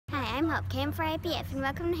I'm Hope, Cam for IPF, and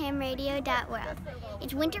welcome to HamRadio.World.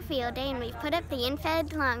 It's winter field day, and we've put up the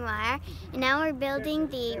infed long wire, and now we're building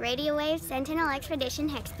the RadioWavz Sentinel Expedition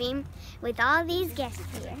hex beam with all these guests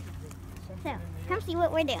here. So, come see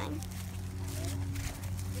what we're doing.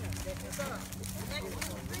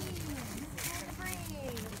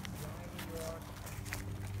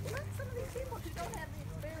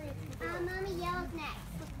 Mommy, yellow's next.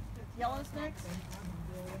 Yellow's next?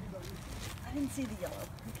 I didn't see the yellow.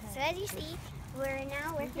 Okay. So as you see, we're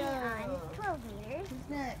now working on 12 meters. Who's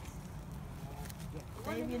next?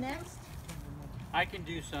 Dave, you next? I can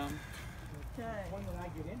do some. Okay.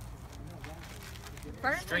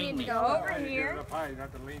 First we need to go over here.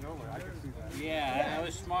 Yeah, I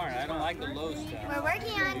was smart. I don't like the low stuff. We're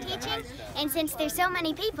working on teaching, and since there's so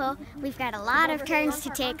many people, we've got a lot of turns to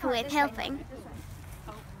take with helping.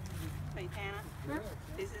 Wait, Hannah?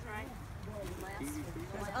 This is right?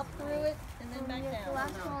 Goes up through it and then back down. The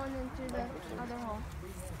last hole and then through the other hole.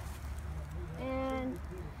 And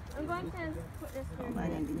I'm going to put this here. I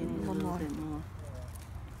need to get in one more.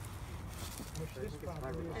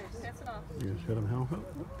 That's it off. You gonna show them how?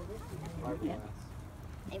 Yeah.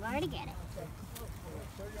 They've already get it.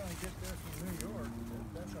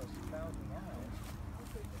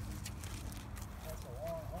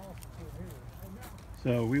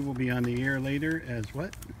 So we will be on the air later as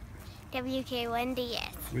what?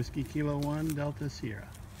 WK1DS. Whiskey Kilo 1 Delta Sierra.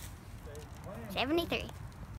 73.